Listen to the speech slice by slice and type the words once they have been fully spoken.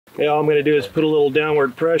Okay, all I'm going to do is put a little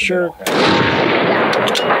downward pressure.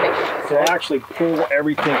 So I actually pull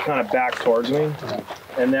everything kind of back towards me.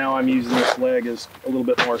 And now I'm using this leg as a little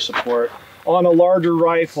bit more support. On a larger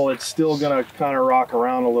rifle, it's still going to kind of rock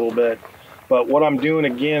around a little bit. But what I'm doing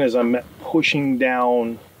again is I'm pushing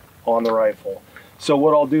down on the rifle. So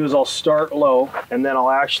what I'll do is I'll start low and then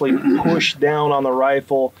I'll actually push down on the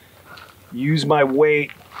rifle, use my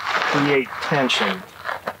weight, create tension.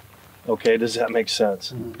 Okay, does that make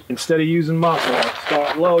sense? Instead of using muscle, I'll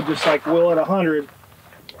start low just like Will at 100,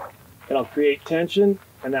 and I'll create tension,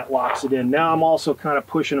 and that locks it in. Now I'm also kind of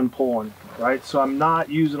pushing and pulling, right? So I'm not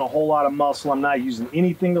using a whole lot of muscle. I'm not using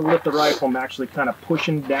anything to lift the rifle. I'm actually kind of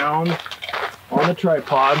pushing down on the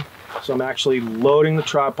tripod. So I'm actually loading the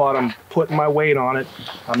tripod. I'm putting my weight on it.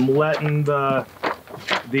 I'm letting the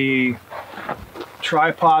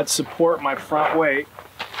tripod support my front weight.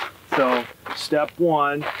 So step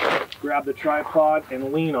one, grab the tripod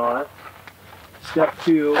and lean on it. Step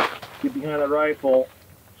two, get behind the rifle.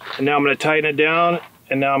 And now I'm going to tighten it down,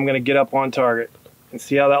 and now I'm going to get up on target. And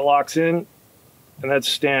see how that locks in? And that's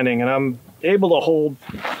standing. And I'm able to hold,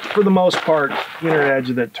 for the most part, inner edge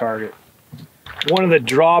of that target. One of the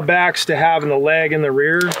drawbacks to having the leg in the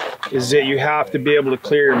rear is that you have to be able to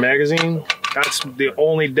clear your magazine. That's the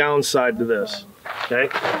only downside to this. Okay,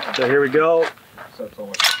 so here we go.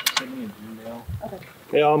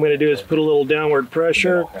 Okay, all I'm going to do is put a little downward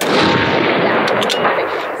pressure.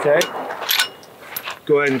 Okay.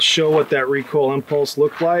 Go ahead and show what that recoil impulse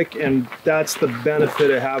looked like, and that's the benefit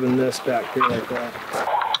of having this back here like that.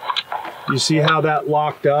 You see how that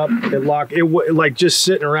locked up? It like just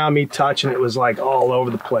sitting around me touching it was like all over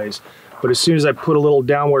the place. But as soon as I put a little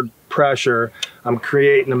downward pressure, I'm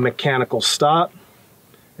creating a mechanical stop,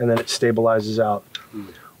 and then it stabilizes out.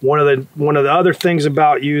 One of the other things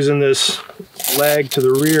about using this leg to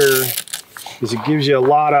the rear is it gives you a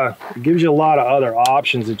lot of other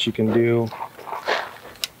options that you can do.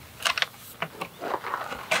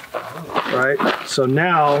 Right? So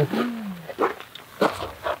now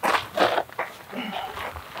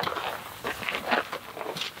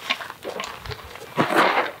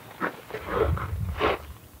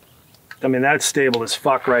I mean, that's stable as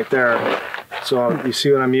fuck right there. So you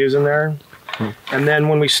see what I'm using there? And then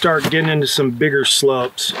when we start getting into some bigger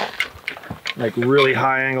slopes, like really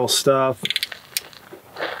high angle stuff,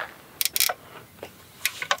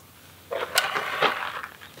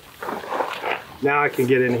 now I can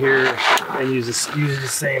get in here and use the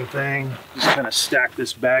same thing. Just kind of stack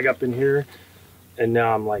this bag up in here, and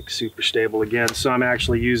now I'm like super stable again. So I'm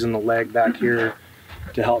actually using the leg back here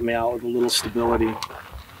to help me out with a little stability.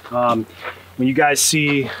 When you guys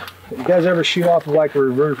ever shoot off of like a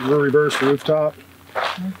reverse rooftop?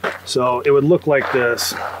 So it would look like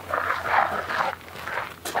this.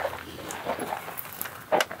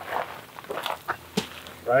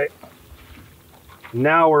 Right?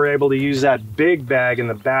 Now we're able to use that big bag in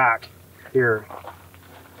the back here.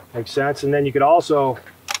 Makes sense? And then you could also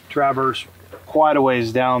traverse quite a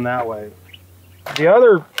ways down that way. The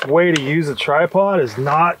other way to use a tripod is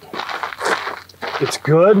it's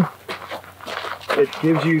good. It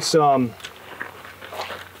gives you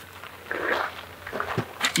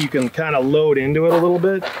you can kind of load into it a little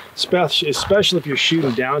bit, especially if you're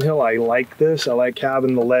shooting downhill. I like this. I like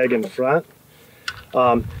having the leg in front.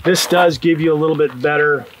 This does give you a little bit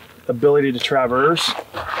better ability to traverse.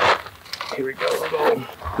 Here we go.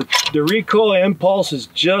 The recoil impulse is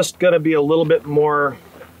just going to be a little bit more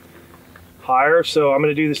higher, so I'm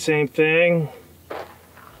going to do the same thing.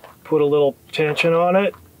 Put a little tension on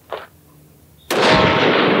it.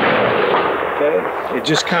 Okay, it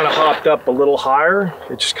just kind of hopped up a little higher.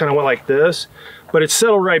 It just kind of went like this, but it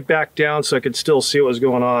settled right back down so I could still see what was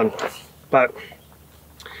going on. But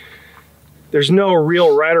there's no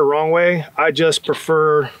real right or wrong way. I just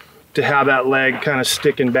prefer to have that leg kind of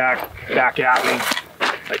sticking back at me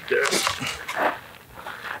like this.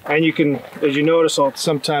 And you can, as you notice, I'll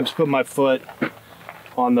sometimes put my foot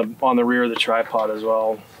on the rear of the tripod as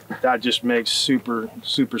well. That just makes super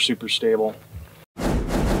stable.